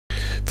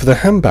For the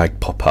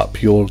handbag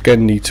pop-up, you'll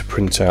again need to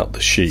print out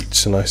the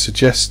sheets, and I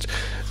suggest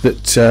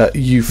that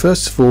you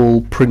first of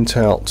all print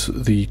out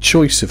the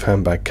choice of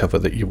handbag cover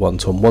that you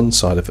want on one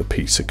side of a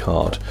piece of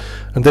card,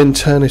 and then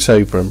turn it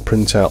over and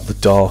print out the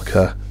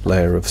darker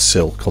layer of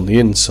silk on the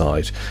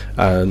inside,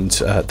 and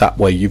that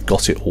way you've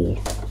got it all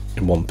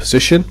in one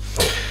position.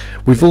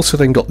 We've also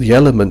then got the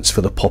elements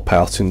for the pop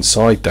out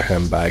inside the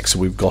handbag, so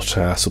we've got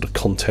our sort of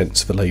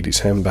contents of a lady's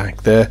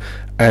handbag there,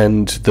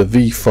 and the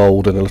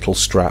V-fold and a little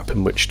strap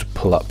in which to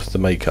pull up the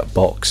makeup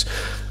box.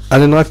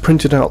 And then I've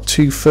printed out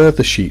two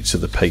further sheets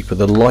of the paper,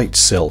 the light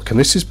silk, and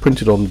this is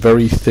printed on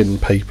very thin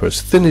paper,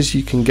 as thin as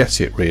you can get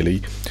it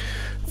really.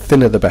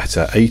 Thinner the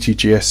better. 80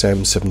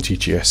 GSM, 70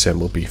 GSM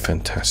will be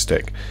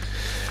fantastic.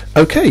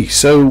 Okay,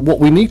 so what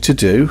we need to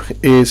do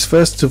is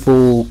first of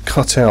all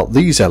cut out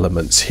these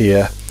elements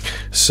here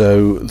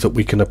so that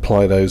we can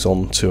apply those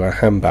onto our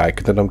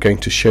handbag. Then I'm going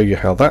to show you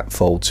how that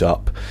folds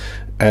up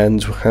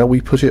and how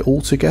we put it all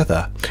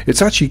together.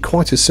 It's actually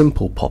quite a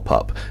simple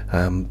pop-up,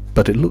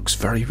 but it looks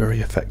very, very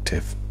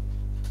effective.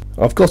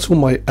 I've got all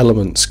my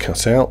elements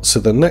cut out, so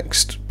the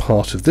next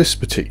part of this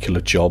particular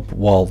job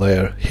while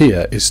they're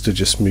here is to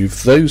just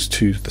move those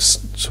two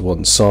to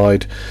one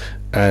side,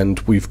 and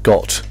we've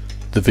got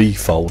the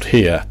V-fold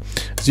here.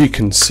 As you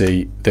can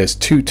see, there's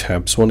two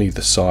tabs, one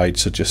either side,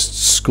 so just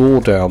score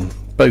down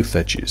both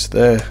edges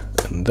there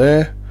and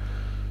there,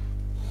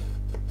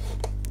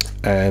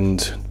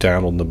 and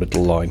down on the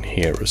middle line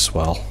here as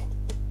well.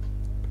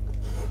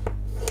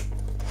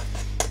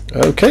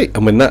 Okay,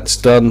 and when that's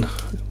done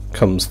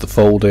comes the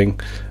folding,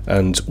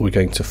 and we're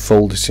going to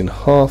fold it in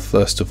half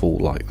first of all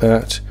like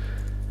that,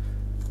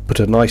 put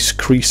a nice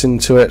crease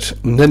into it,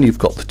 and then you've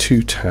got the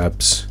two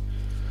tabs,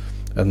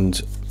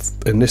 and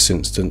in this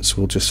instance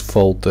we'll just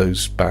fold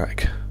those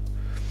back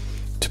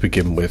to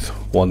begin with,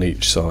 one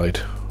each side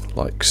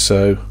like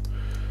so.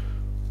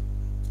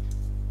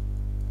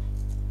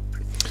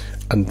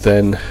 And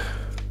then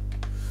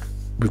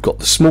we've got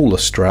the smaller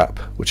strap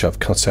which I've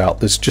cut out.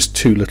 There's just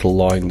two little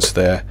lines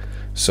there,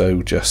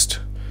 so just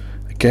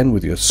again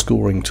with your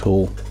scoring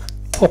tool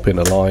pop in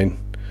a line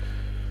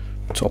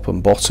top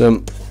and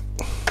bottom,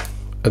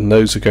 and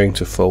those are going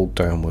to fold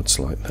downwards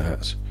like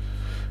that.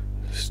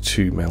 There's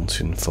two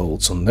mountain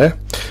folds on there.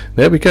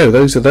 There we go,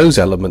 those are those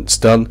elements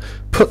done.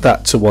 Put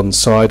that to one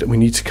side, and we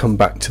need to come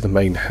back to the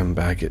main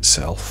handbag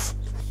itself.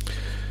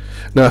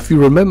 Now if you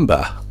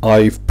remember,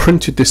 I've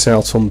printed this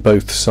out on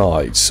both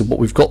sides, so what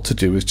we've got to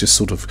do is just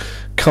sort of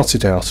cut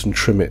it out and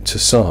trim it to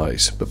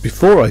size. But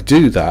before I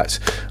do that,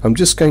 I'm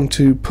just going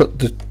to put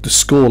the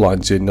score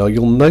lines in. Now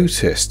you'll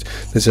notice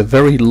there's a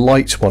very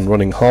light one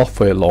running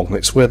halfway along.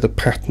 It's where the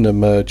pattern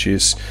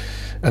emerges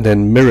and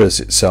then mirrors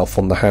itself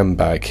on the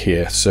handbag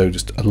here, so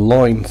just a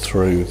line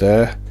through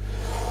there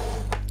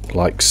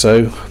like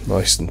so,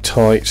 nice and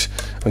tight.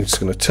 I'm just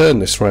going to turn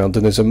this round,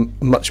 and there's a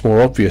much more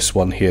obvious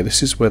one here.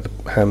 This is where the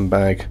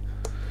handbag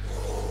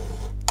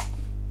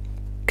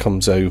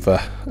comes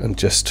over and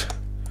just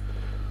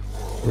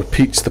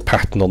repeats the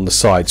pattern on the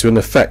side. So in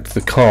effect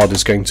the card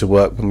is going to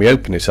work when we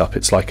open it up.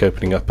 It's like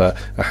opening up a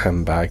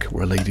handbag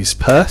or a lady's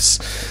purse.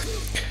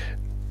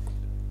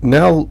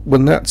 Now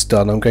when that's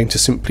done, I'm going to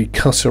simply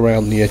cut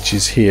around the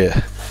edges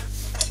here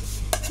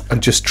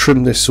and just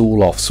trim this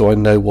all off so I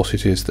know what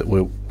it is that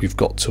we've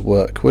got to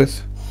work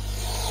with.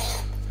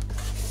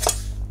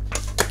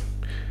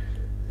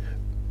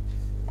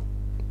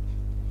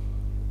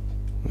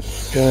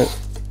 There we go,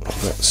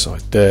 on that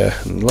side there,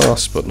 and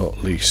last but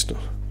not least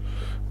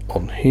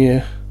on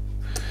here.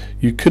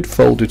 You could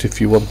fold it if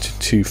you wanted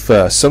to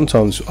first.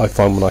 Sometimes I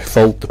find when I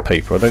fold the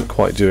paper I don't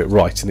quite do it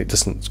right and it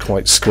doesn't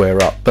quite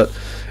square up, but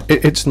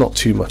it's not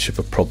too much of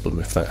a problem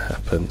if that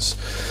happens.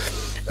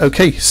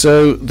 Okay,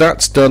 so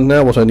that's done.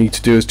 Now what I need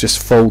to do is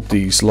just fold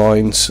these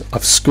lines.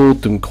 I've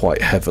scored them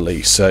quite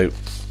heavily, so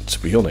to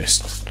be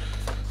honest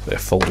they're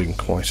folding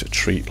quite a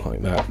treat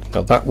like that.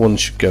 Now that one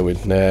should go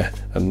in there,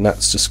 and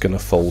that's just going to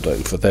fold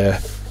over there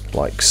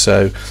like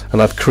so.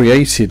 And I've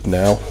created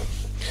now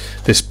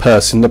this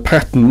purse, and the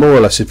pattern more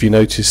or less, if you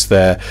notice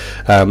there,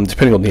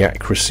 depending on the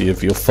accuracy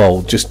of your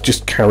fold,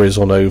 just carries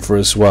on over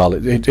as well.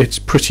 It's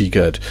pretty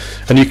good,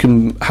 and you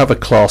can have a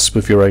clasp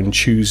of your own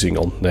choosing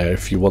on there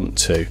if you want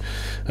to,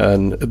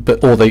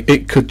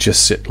 it could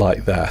just sit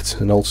like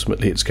that, and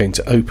ultimately it's going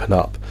to open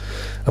up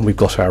and we've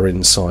got our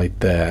inside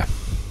there.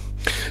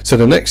 So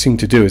the next thing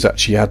to do is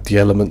actually add the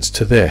elements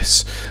to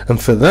this,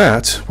 and for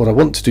that what I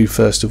want to do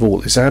first of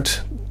all is add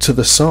to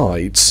the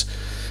sides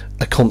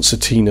a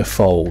concertina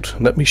fold.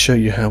 Let me show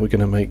you how we're going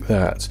to make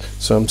that.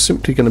 So I'm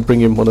simply going to bring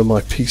in one of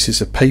my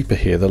pieces of paper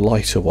here, the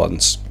lighter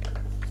ones.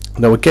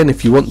 Now again,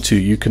 if you want to,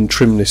 you can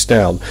trim this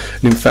down,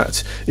 and in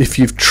fact if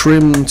you've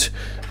trimmed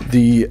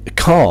the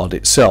card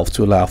itself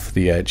to allow for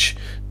the edge,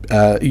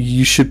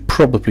 you should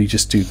probably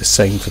just do the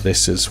same for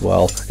this as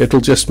well.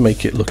 It'll just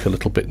make it look a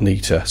little bit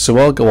neater. So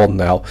I'll go on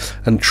now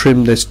and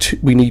trim this.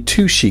 We need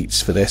two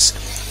sheets for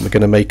this. We're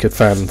going to make a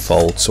fan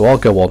fold, so I'll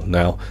go on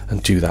now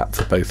and do that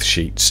for both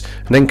sheets,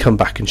 and then come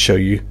back and show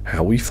you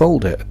how we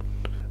fold it.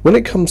 When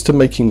it comes to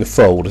making the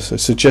fold, as I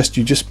suggest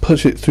you just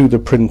put it through the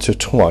printer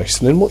twice,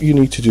 and then what you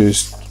need to do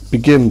is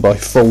begin by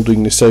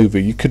folding this over.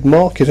 You could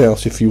mark it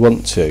out if you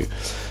want to,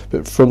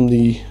 but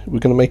we're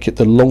going to make it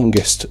the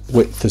longest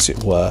width, as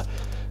it were.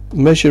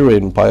 Measure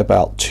in by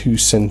about 2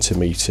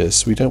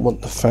 centimeters. We don't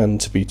want the fan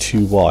to be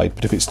too wide,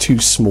 but if it's too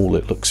small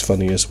it looks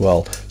funny as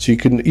well. So you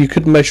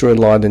could measure a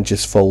line and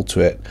just fold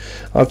to it.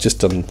 I've just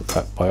done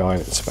that by eye.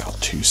 It's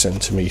about 2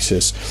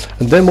 centimeters.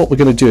 And then what we're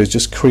going to do is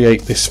just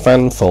create this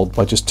fan fold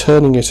by just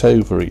turning it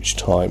over each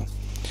time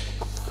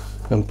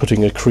and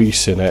putting a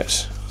crease in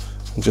it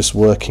and just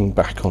working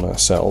back on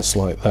ourselves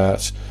like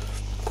that.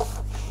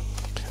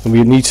 And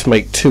we need to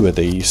make 2 of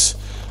these.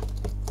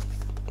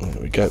 There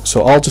we go.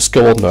 So I'll just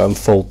go on there and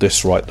fold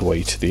this right the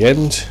way to the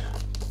end.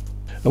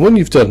 And when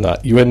you've done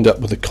that, you end up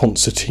with a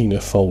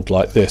concertina fold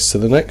like this. So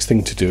the next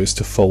thing to do is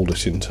to fold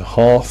it into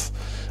half.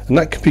 And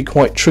that can be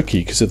quite tricky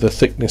because of the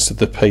thickness of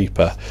the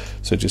paper.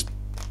 So just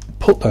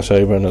put that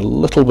over and a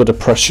little bit of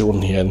pressure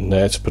on the end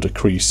there to put a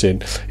crease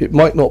in. It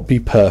might not be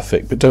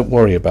perfect, but don't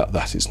worry about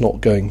that. It's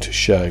not going to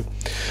show.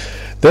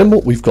 Then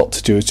what we've got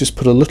to do is just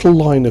put a little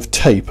line of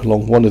tape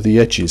along one of the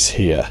edges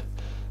here,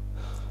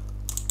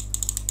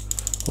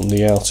 on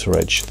the outer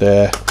edge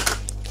there,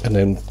 and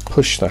then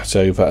push that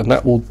over, and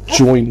that will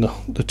join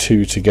the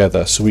 2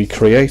 together. So we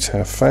create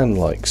our fan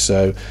like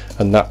so,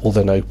 and that will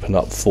then open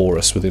up for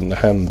us within the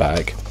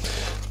handbag.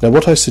 Now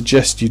what I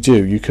suggest you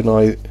do, you can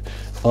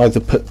either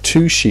put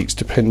 2 sheets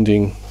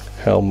depending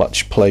how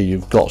much play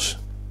you've got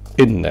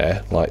in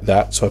there, like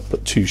that. So I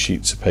put 2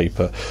 sheets of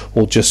paper,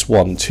 or just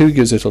 1. 2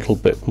 gives it a little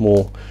bit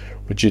more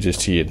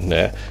rigidity in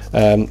there.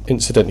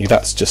 Incidentally,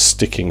 that's just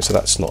sticking, so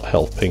that's not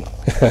helping.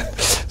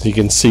 So you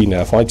can see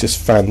now, if I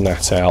just fan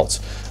that out,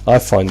 I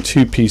find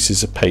 2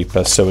 pieces of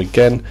paper. So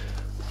again,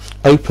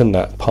 open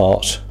that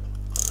part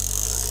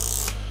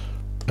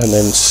and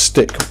then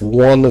stick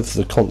one of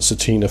the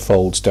concertina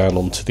folds down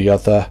onto the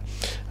other,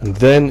 and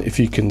then if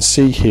you can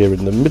see here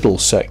in the middle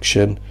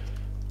section,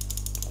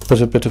 put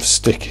a bit of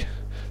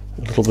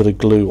a little bit of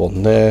glue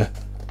on there,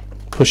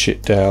 push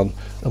it down,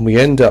 and we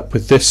end up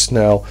with this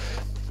now,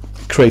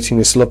 creating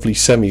this lovely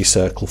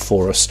semicircle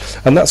for us.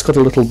 And that's got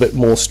a little bit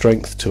more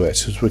strength to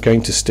it, as we're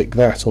going to stick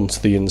that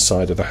onto the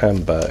inside of the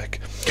handbag.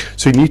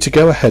 So you need to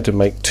go ahead and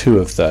make 2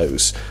 of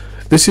those.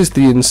 This is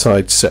the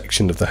inside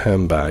section of the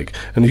handbag,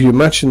 and if you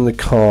imagine the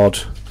card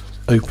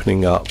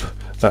opening up,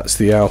 that's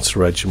the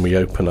outer edge, and we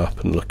open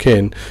up and look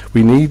in,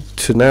 we need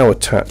to now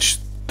attach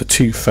the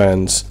 2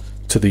 fans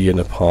to the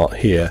inner part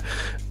here.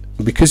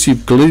 And because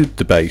you've glued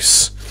the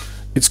base,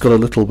 it's got a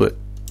little bit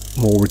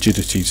more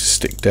rigidity to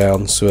stick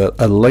down, so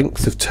a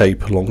length of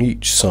tape along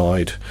each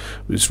side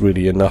is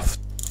really enough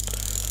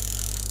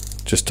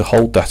just to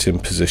hold that in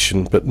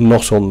position, but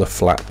not on the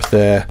flap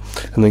there.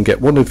 And then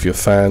get one of your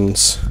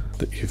fans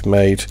that you've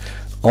made.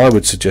 I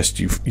would suggest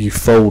you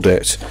fold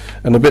it,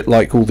 and a bit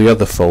like all the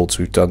other folds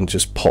we've done,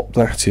 just pop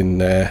that in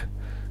there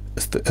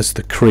as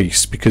the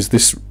crease, because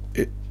this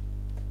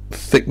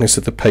thickness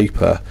of the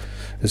paper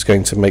is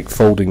going to make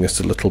folding this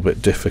a little bit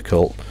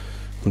difficult.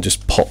 And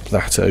just pop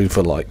that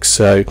over like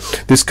so.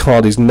 This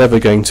card is never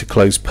going to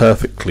close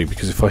perfectly,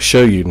 because if I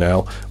show you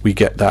now, we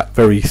get that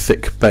very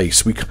thick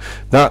base.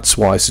 That's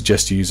why I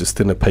suggest you use as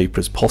thinner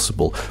paper as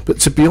possible, but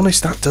to be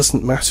honest, that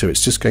doesn't matter.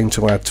 It's just going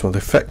to add to the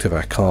effect of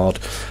our card.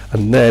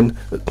 And then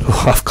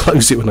I've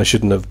closed it when I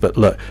shouldn't have, but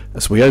look,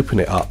 as we open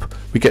it up,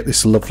 we get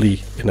this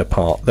lovely inner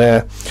part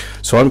there.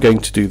 So I'm going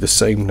to do the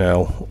same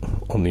now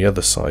on the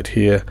other side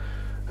here,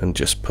 and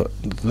just put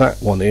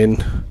that one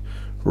in,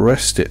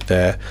 rest it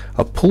there.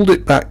 I've pulled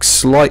it back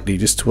slightly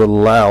just to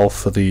allow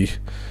for the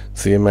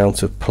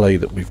amount of play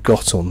that we've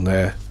got on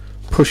there.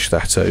 Push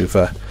that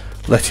over,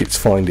 let it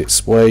find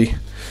its way,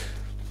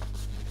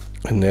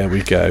 and there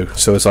we go.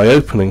 So as I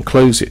open and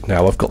close it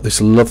now, I've got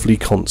this lovely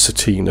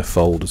concertina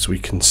fold, as we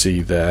can see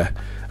there,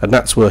 and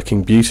that's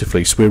working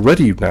beautifully. So we're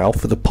ready now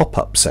for the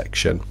pop-up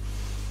section.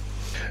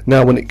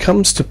 Now when it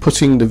comes to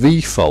putting the V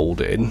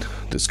fold in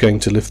that's going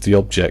to lift the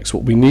objects,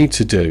 what we need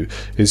to do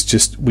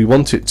is we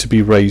want it to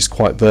be raised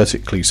quite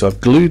vertically. So I've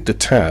glued the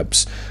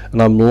tabs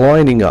and I'm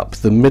lining up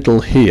the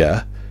middle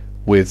here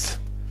with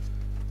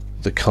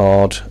the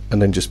card,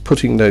 and then just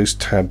putting those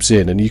tabs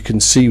in, and you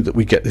can see that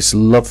we get this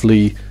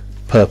lovely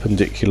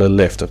perpendicular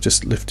lift. I've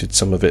just lifted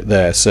some of it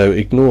there, so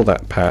ignore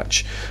that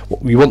patch.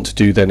 What we want to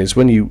do then is,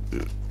 when you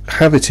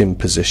have it in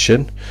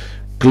position,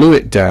 glue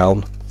it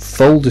down,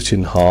 fold it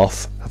in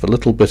half, have a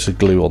little bit of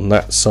glue on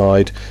that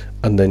side,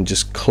 and then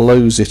just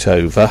close it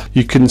over.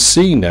 You can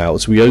see now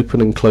as we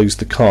open and close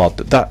the card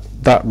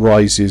that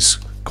rises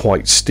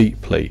quite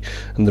steeply,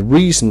 and the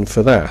reason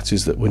for that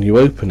is that when you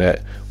open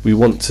it, we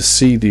want to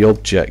see the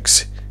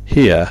objects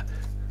here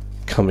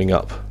coming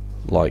up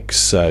like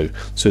so.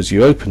 So as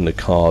you open the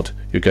card,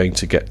 you're going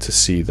to get to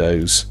see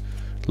those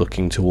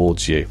looking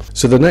towards you.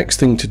 So the next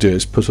thing to do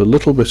is put a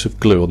little bit of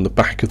glue on the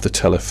back of the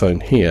telephone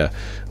here.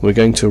 We're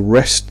going to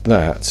rest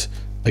that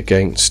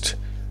against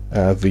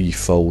our V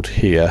fold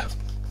here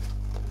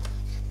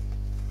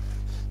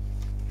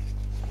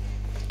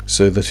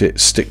so that it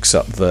sticks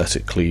up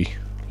vertically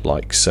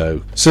like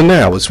so. So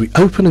now as we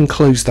open and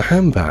close the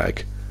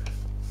handbag,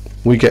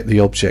 we get the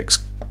objects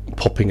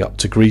popping up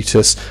to greet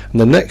us,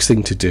 and the next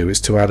thing to do is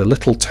to add a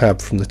little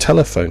tab from the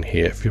telephone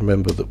here. If you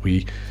remember that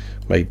we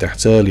made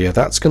that earlier,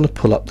 that's going to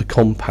pull up the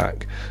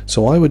compact.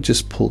 So I would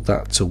just pull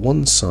that to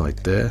one side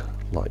there,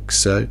 like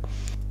so,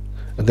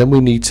 and then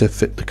we need to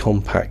fit the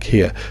compact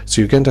here.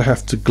 So you're going to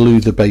have to glue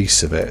the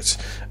base of it,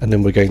 and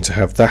then we're going to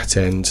have that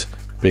end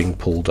being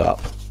pulled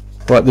up.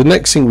 Right, the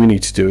next thing we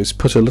need to do is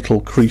put a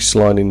little crease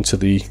line into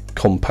the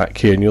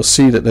compact here, and you'll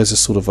see that there's a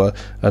sort of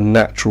a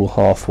natural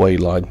halfway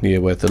line near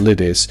where the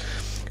lid is.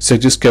 So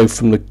just go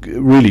from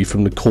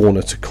the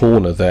corner to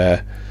corner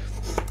there,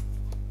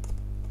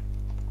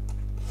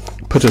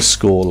 put a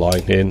score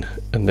line in,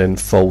 and then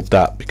fold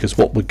that, because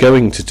what we're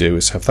going to do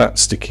is have that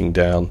sticking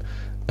down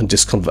and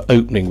just kind of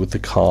opening with the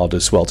card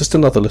as well. Just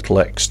another little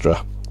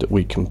extra that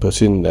we can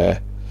put in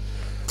there.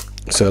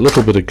 So a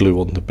little bit of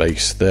glue on the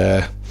base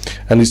there,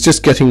 and it's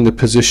just getting the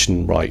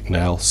position right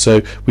now.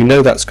 So we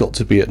know that's got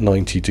to be at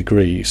 90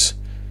 degrees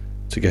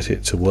to get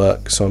it to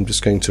work. So I'm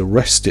just going to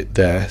rest it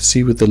there,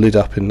 see, with the lid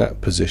up in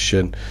that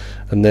position,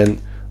 and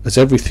then as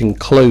everything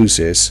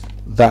closes,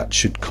 that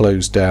should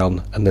close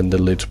down, and then the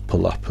lid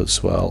pull up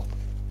as well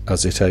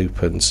as it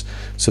opens.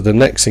 So the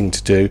next thing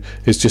to do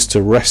is just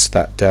to rest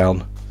that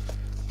down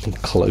and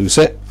close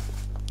it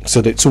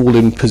so that it's all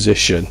in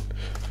position,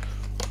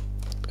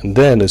 and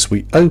then as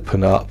we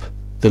open up,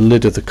 the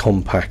lid of the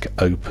compact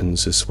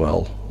opens as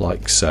well,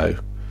 like so.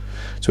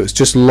 So it's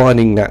just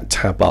lining that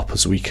tab up,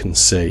 as we can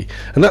see,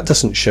 and that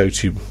doesn't show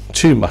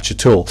too much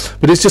at all,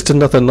 but it's just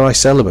another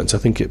nice element. I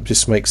think it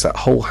just makes that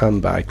whole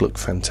handbag look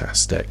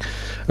fantastic.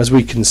 As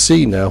we can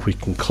see now, we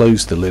can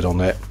close the lid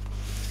on it,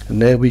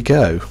 and there we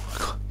go.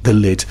 The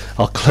lid,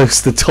 I'll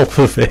close the top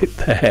of it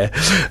there,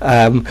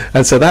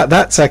 and so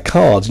that's our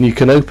card, and you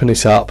can open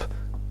it up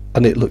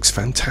and it looks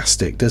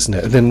fantastic, doesn't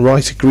it? And then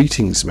write a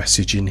greetings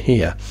message in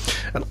here,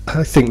 and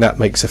I think that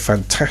makes a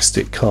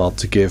fantastic card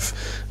to give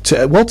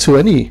to, well, to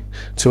any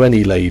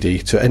lady,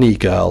 to any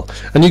girl.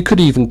 And you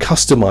could even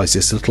customize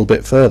this a little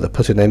bit further,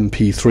 put an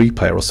MP3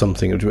 player or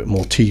something a bit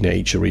more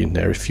teenagery in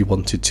there if you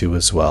wanted to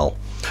as well.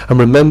 And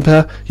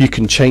remember, you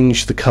can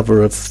change the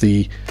cover of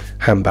the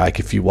handbag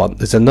if you want.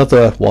 There's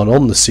another one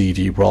on the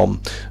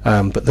CD-ROM,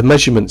 but the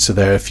measurements are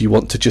there if you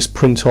want to just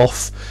print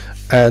off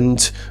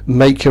and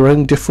make your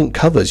own different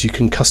covers. You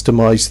can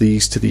customize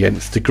these to the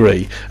nth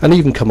degree and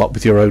even come up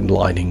with your own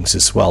linings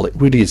as well. It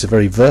really is a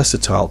very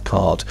versatile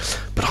card,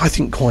 but I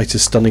think quite a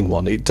stunning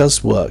one. It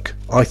does work,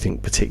 I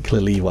think,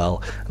 particularly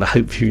well, and I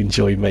hope you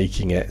enjoy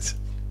making it.